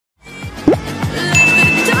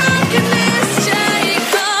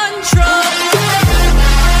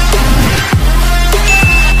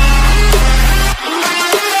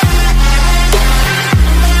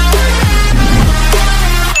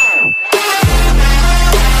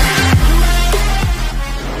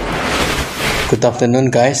Good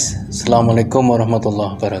afternoon guys. Assalamualaikum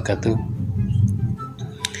warahmatullahi wabarakatuh.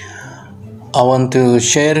 I want to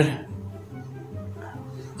share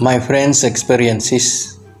my friends'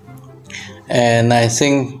 experiences, and I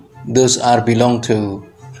think those are belong to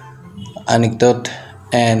anecdote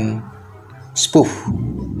and spoof.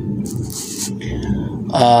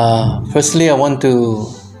 Firstly, I want to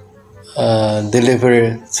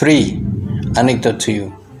deliver 3 anecdotes to you.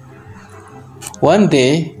 One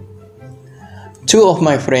day, 2 of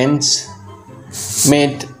my friends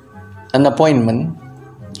made an appointment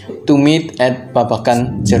to meet at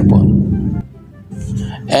Babakan, Cirebon,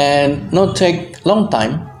 and not take long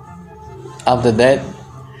time. After that,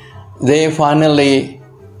 they finally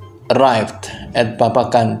arrived at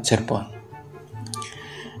Babakan, Cirebon,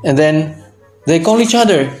 and then they call each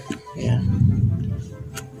other.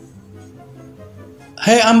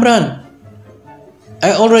 Hey Amran,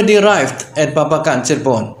 I already arrived at Babakan,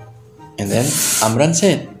 Cirebon. And then Amran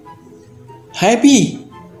said, Happy,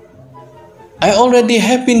 I already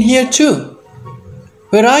have been here too.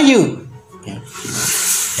 Where are you?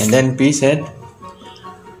 And then B said,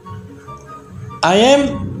 I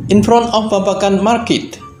am in front of Babakan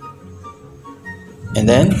market. And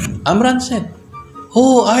then Amran said,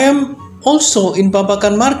 Oh, I am also in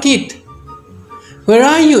Babakan market. Where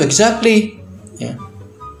are you exactly?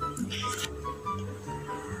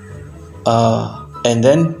 And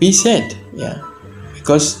then B said,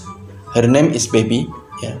 because her name is Baby,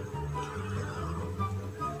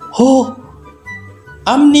 Oh,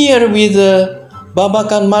 I'm near with the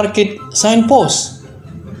Babakan market signpost.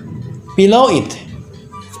 Below it.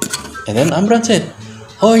 And then Amran said,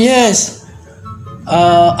 Oh yes,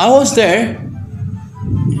 I was there.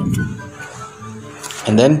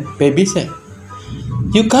 And then Baby said,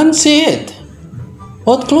 You can't see it.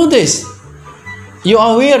 What clothes you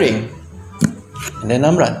are wearing? And then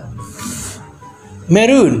Amran,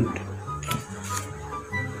 maroon.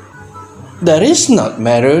 That is not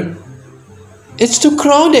maroon. It's too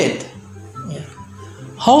crowded.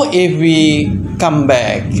 How if we come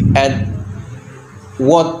back at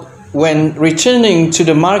when returning to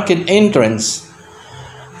the market entrance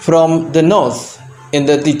from the north in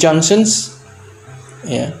the T junctions?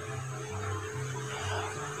 And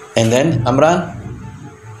then Amran,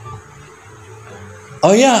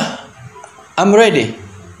 oh yeah, I'm ready.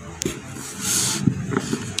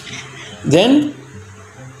 Then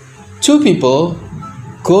 2 people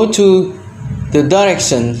go to the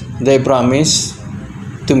direction they promised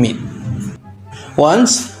to meet.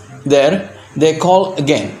 Once there, they call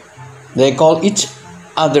again. They call each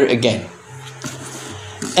other again.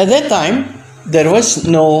 At that time, there was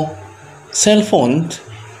no cell phone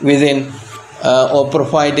within or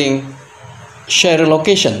providing share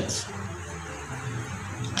locations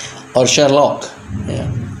or share log.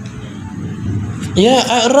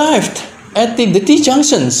 I arrived at the T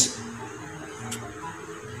junctions.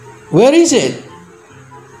 Where is it?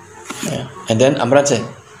 And then Amran said,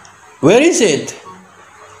 Where is it?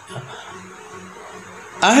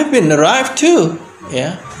 I have been arrived too.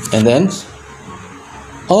 And then,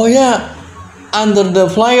 oh yeah, under the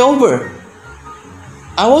flyover.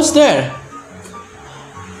 I was there.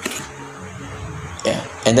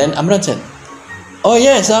 And then Amran said, Oh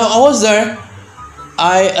yes, I was there.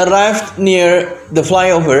 I arrived near the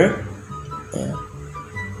flyover.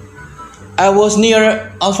 I was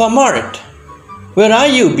near Alfamart. Where are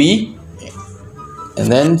you, B?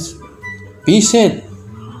 And then B said,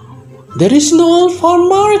 There is no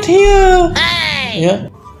Alfamart here. Hey!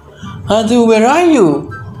 Adu, where are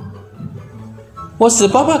you? What's the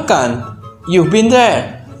Babakan? You've been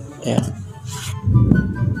there.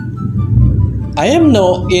 I am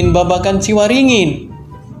now in Babakan Ciwaringin.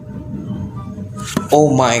 Oh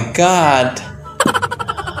my God.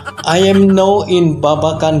 I am now in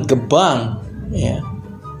Babakan Gebang.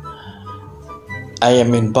 I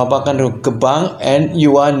am in Babakan Gebang and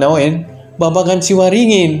you are now in Babakan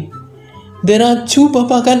Ciwaringin. There are 2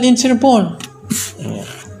 Babakan in Cirebon.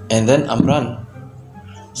 And then Amran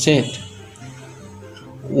said,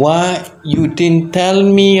 Why you didn't tell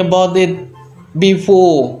me about it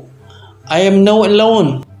before? I am now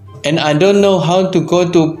alone and I don't know how to go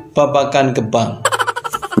to Babakan Gebang.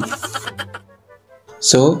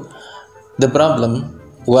 So the problem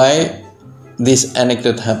why this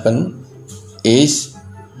anecdote happened is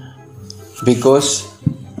because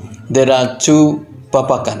there are 2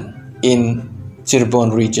 Babakan in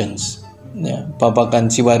Cirebon regions, Babakan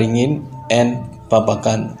Ciwaringin and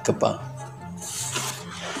Babakan Gebang.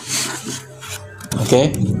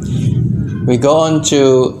 Okay, we go on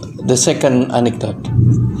to the second anecdote.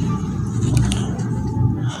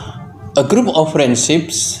 A group of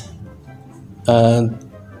friendships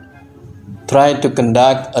try to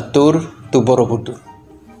conduct a tour to Borobudur.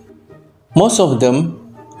 Most of them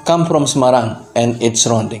come from Semarang and its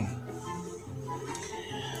surrounding.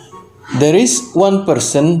 There is one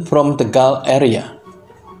person from Tegal area.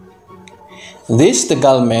 This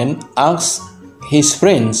Tegal man asks his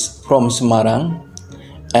friends from Semarang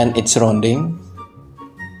and its surrounding,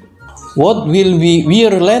 "What will we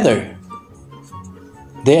wear later?"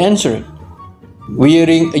 They answered,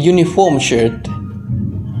 "Wearing a uniform shirt,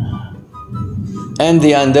 and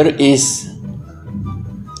the under is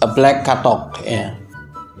a black katok." Yeah.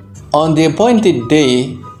 On the appointed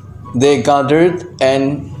day, they gathered,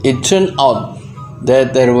 and it turned out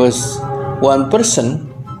that there was one person,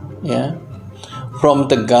 from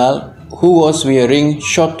Tegal who was wearing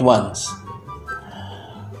short ones.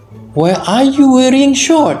 "Why are you wearing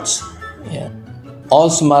shorts?" All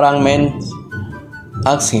Semarang men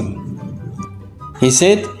asked him. He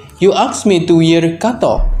said, "You asked me to wear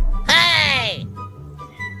katok." Hey!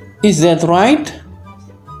 "Is that right?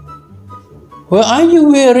 Why are you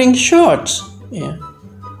wearing shorts?"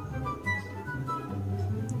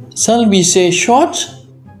 "Shall we say shorts?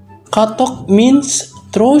 Katok means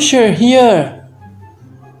trouser here."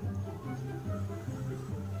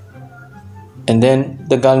 And then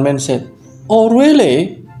the gunman said, "Oh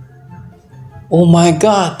really? Oh my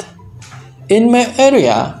God! In my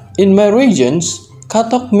area, in my regions,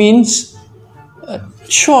 katok means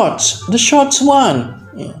shorts, the shorts one."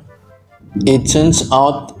 It turns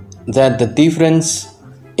out that the difference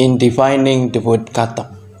in defining the word katok,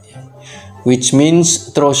 which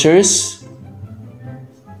means trousers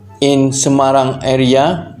in Semarang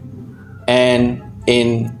area, and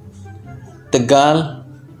in Tegal,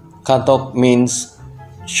 katok means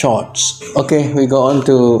shorts. Okay, we go on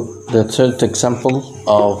to the third example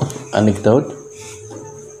of anecdote.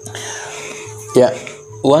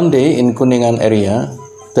 One day in Kuningan area,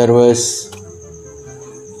 there was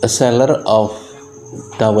a seller of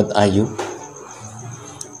Dawat Ayu.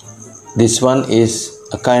 This one is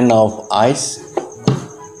a kind of ice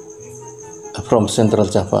from Central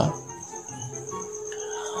Java.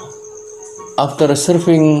 After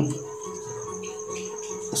serving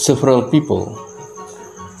several people,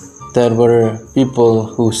 there were people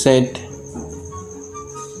who said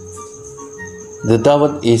the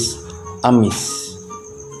dawat is amis,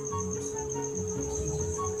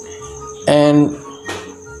 and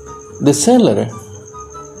the seller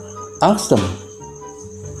asked them,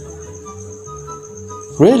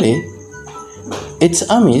 "Really? It's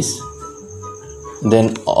amis?"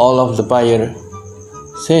 Then all of the buyer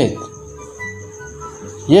said,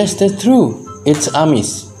 "Yes, that's true. It's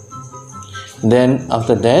amis." Then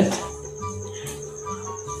after that,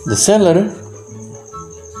 the seller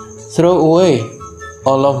threw away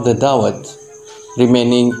all of the dawat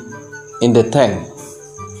remaining in the tank.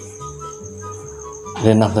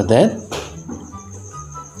 Then after that,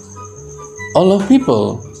 all of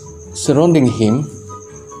people surrounding him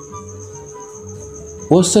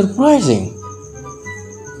was surprising.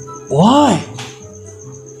 Why?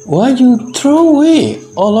 Why you throw away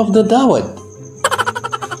all of the dawat?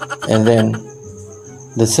 And then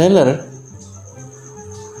the seller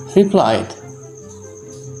replied,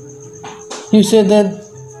 "You said that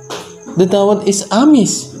the dawat is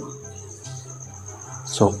amis."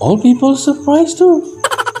 So all people surprised too.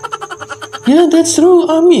 "Yeah, that's true,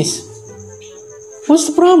 amis.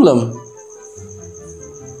 What's the problem?"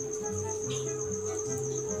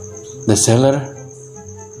 The seller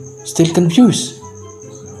still confused.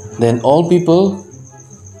 Then all people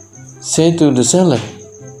say to the seller,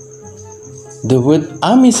 "The word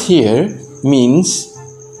amis here means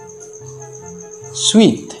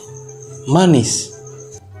sweet, manis."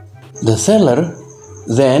 The seller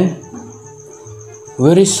then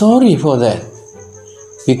very sorry for that,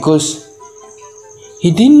 because he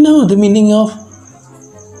didn't know the meaning of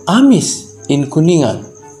amis in Kuningan.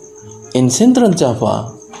 In Central Java,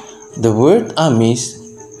 the word amis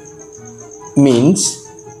means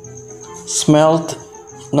smelled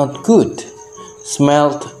not good,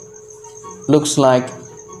 smelled looks like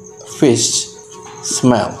fish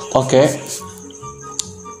smell. Okay,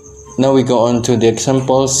 now we go on to the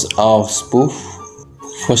examples of spoof.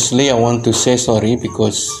 Firstly, I want to say sorry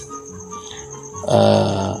because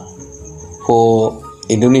for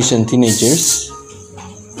Indonesian teenagers,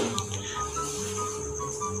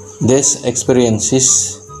 these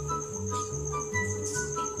experiences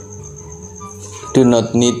do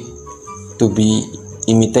not need to be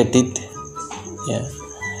imitated.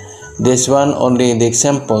 This one only the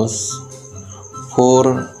examples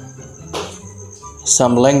for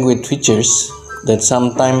some language features that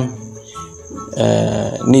sometimes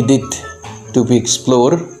needed to be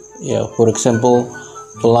explored. Yeah, for example,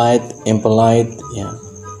 polite, impolite, yeah,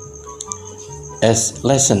 as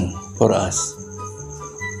lesson for us.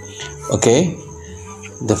 Okay,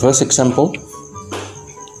 the first example.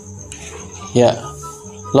 Yeah,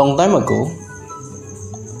 long time ago,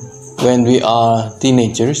 when we are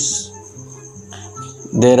teenagers,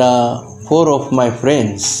 there are 4 of my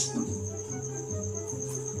friends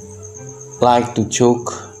like to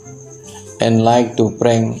joke and like to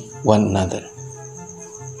prank one another.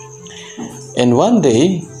 And one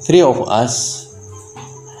day, 3 of us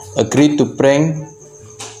agreed to prank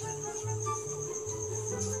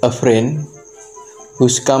a friend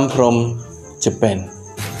who's come from Japan.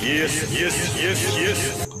 Yes.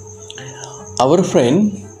 Our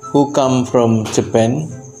friend who come from Japan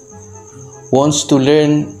wants to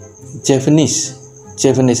learn Japanese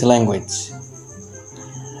language.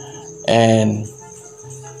 And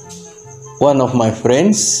one of my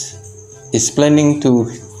friends is planning to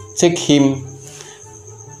take him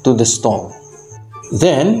to the stall.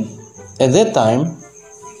 Then, at that time,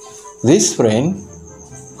 this friend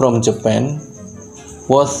from Japan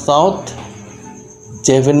was taught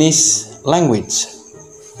Japanese language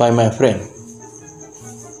by my friend.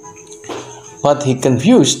 But he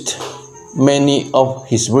confused many of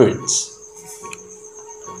his words.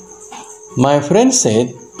 My friend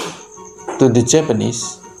said to the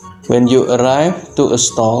Japanese, "When you arrive to a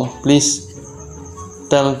stall, please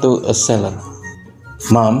tell to a seller,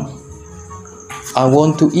 'Mom, I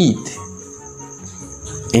want to eat.'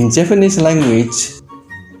 In Japanese language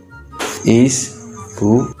is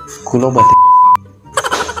bu kulobate.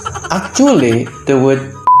 Actually, the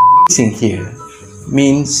word here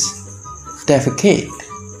means defecate.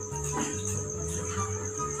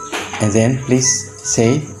 And then please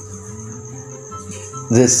say,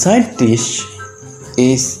 the side dish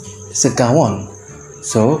is segawon.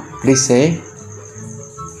 So please say,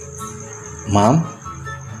 'Mom,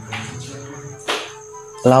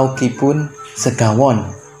 lauki pun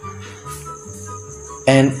segawon.'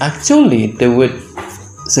 And actually the word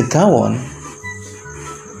segawon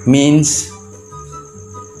means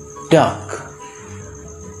dog,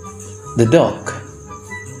 the dog.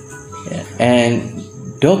 And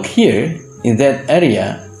dog here in that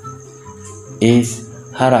area is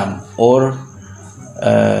haram, or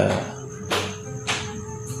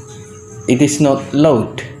it is not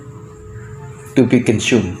allowed to be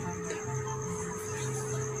consumed.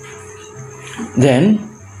 Then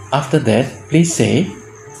after that, please say,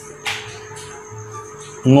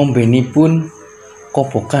 ngombenipun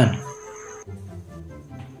kopokan.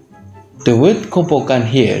 The word kopokan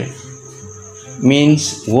here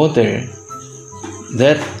means water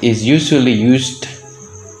that is usually used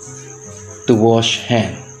to wash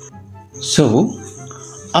hand. So,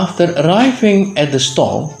 after arriving at the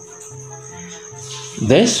stall,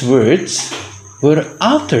 these words were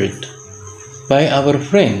uttered by our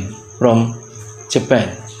friend from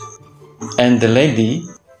Japan. And the lady,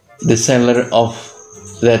 the seller of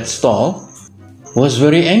that stall, was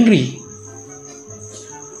very angry.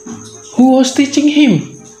 Who was teaching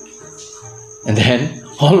him? And then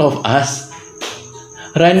all of us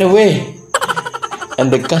ran away.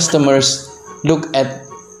 And the customers looked at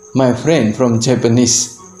my friend from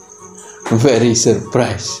Japanese, very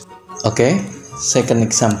surprised. Okay, second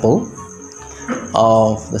example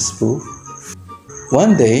of the spoof.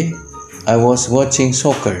 One day, I was watching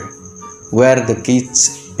soccer where the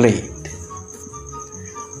kids played.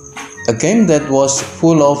 A game that was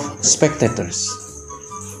full of spectators.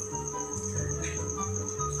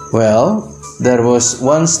 Well, there was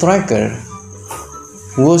one striker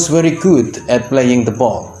who was very good at playing the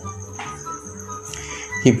ball.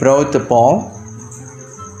 He brought the ball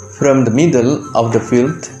from the middle of the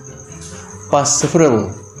field past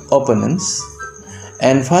several opponents,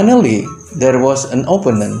 and finally there was an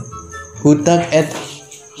opponent who tugged at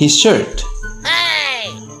his shirt.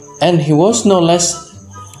 And he was no less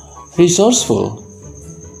resourceful.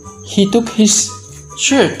 He took his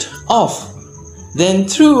shirt off, then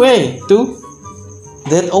threw away to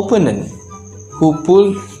that opponent who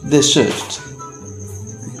pulled the shirt.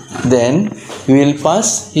 Then he will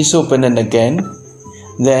pass his opponent again.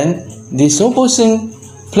 Then this opposing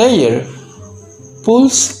player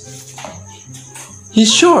pulls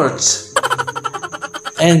his shorts.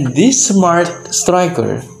 And this smart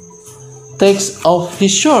striker takes off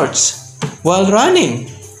his shorts while running,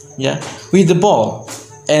 with the ball,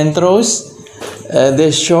 and throws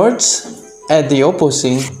the shorts at the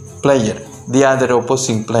opposing player, the other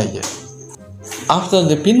opposing player. After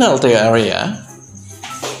the penalty area,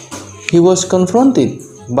 he was confronted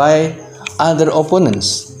by other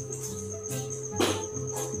opponents.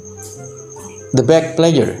 the back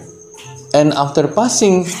player. And after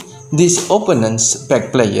passing this opponent's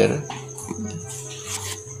back player,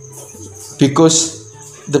 because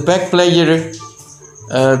the back player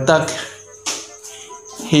took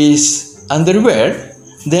his underwear,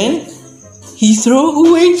 then he throw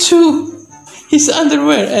away too his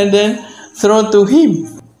underwear and then throw to him.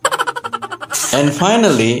 And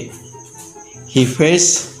finally, he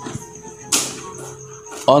faced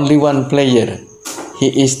only one player.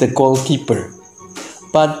 He is the goalkeeper.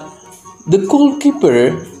 But the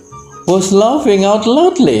goalkeeper was laughing out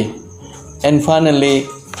loudly. And finally,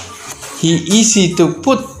 he easy to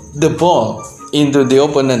put the ball into the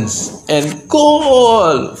opponents and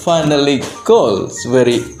goal! Finally, goals.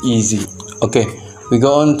 Very easy. Okay, we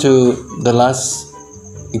go on to the last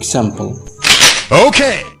example.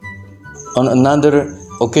 Okay. On another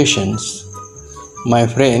occasions, my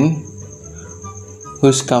friend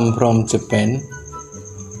who's come from Japan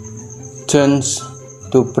turns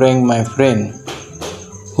to prank my friend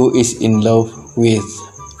who is in love with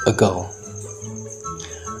a girl.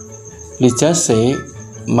 Let's just say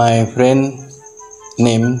my friend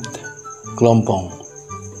named Kelompong.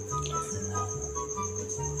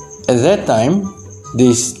 At that time,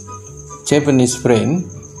 this Japanese friend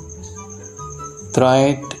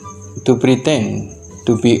tried to pretend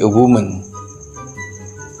to be a woman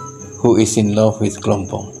who is in love with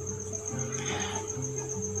Kelompong.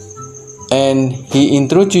 And he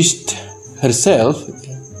introduced herself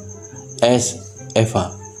as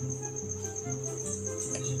Eva.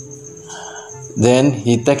 Then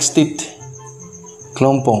he texted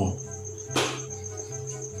Kelompong,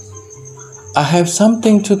 "I have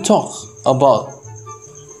something to talk about,"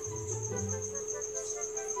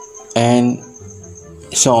 and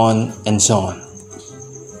so on and so on.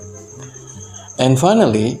 And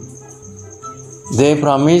finally, they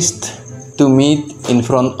promised to meet in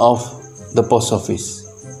front of the post office.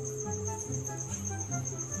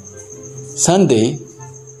 Sunday,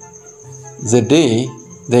 the day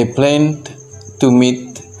they planned to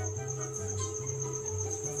meet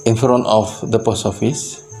in front of the post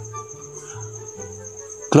office,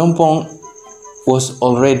 Kelompong was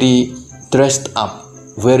already dressed up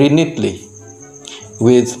very neatly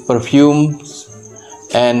with perfumes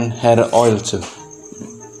and hair oil too.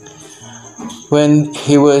 When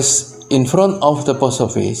he was in front of the post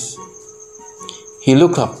office, he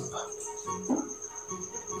looked up.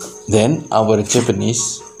 Then our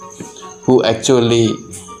Japanese, who actually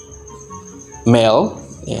male,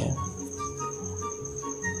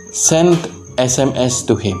 sent SMS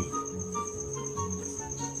to him.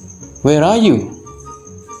 "Where are you?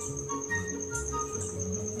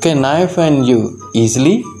 Can I find you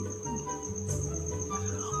easily?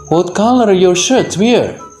 What color your shirt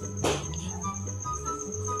wear?"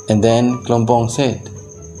 And then Kelompong said,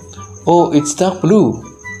 "Oh, it's dark blue."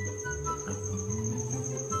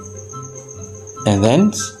 And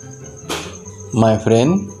then my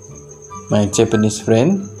Japanese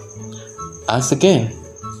friend, asked again,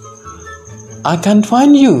 "I can't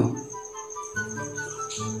find you.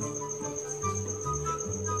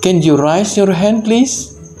 Can you raise your hand,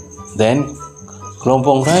 please?" Then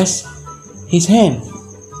Kelompong raised his hand.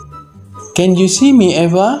 "Can you see me,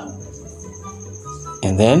 Eva?"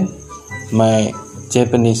 And then my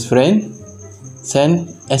Japanese friend sent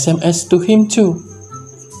SMS to him too.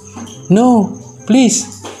 "No, please,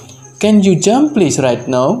 can you jump please right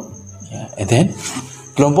now?" And then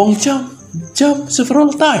Kelompong jump several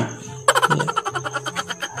times.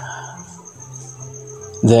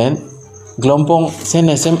 Then Kelompong sent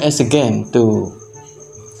SMS again to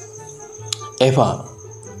Eva.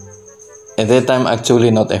 At that time, actually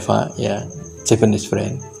not Eva, Japanese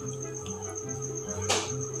friend.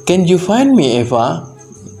 "Can you find me, Eva?"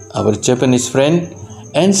 Our Japanese friend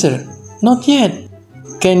answered, "Not yet.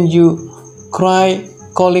 Can you try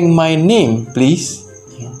calling my name, please?"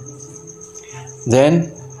 Then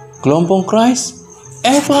Kelompong cries,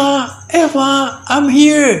 "Eva, Eva, I'm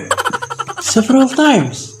here," several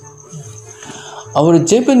times. Our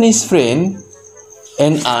Japanese friend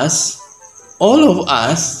and us, all of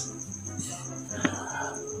us,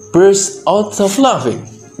 burst out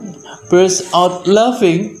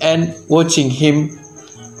laughing and watching him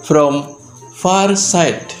from far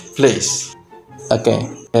side place. Okay,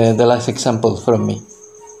 the last example from me.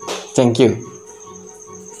 Thank you.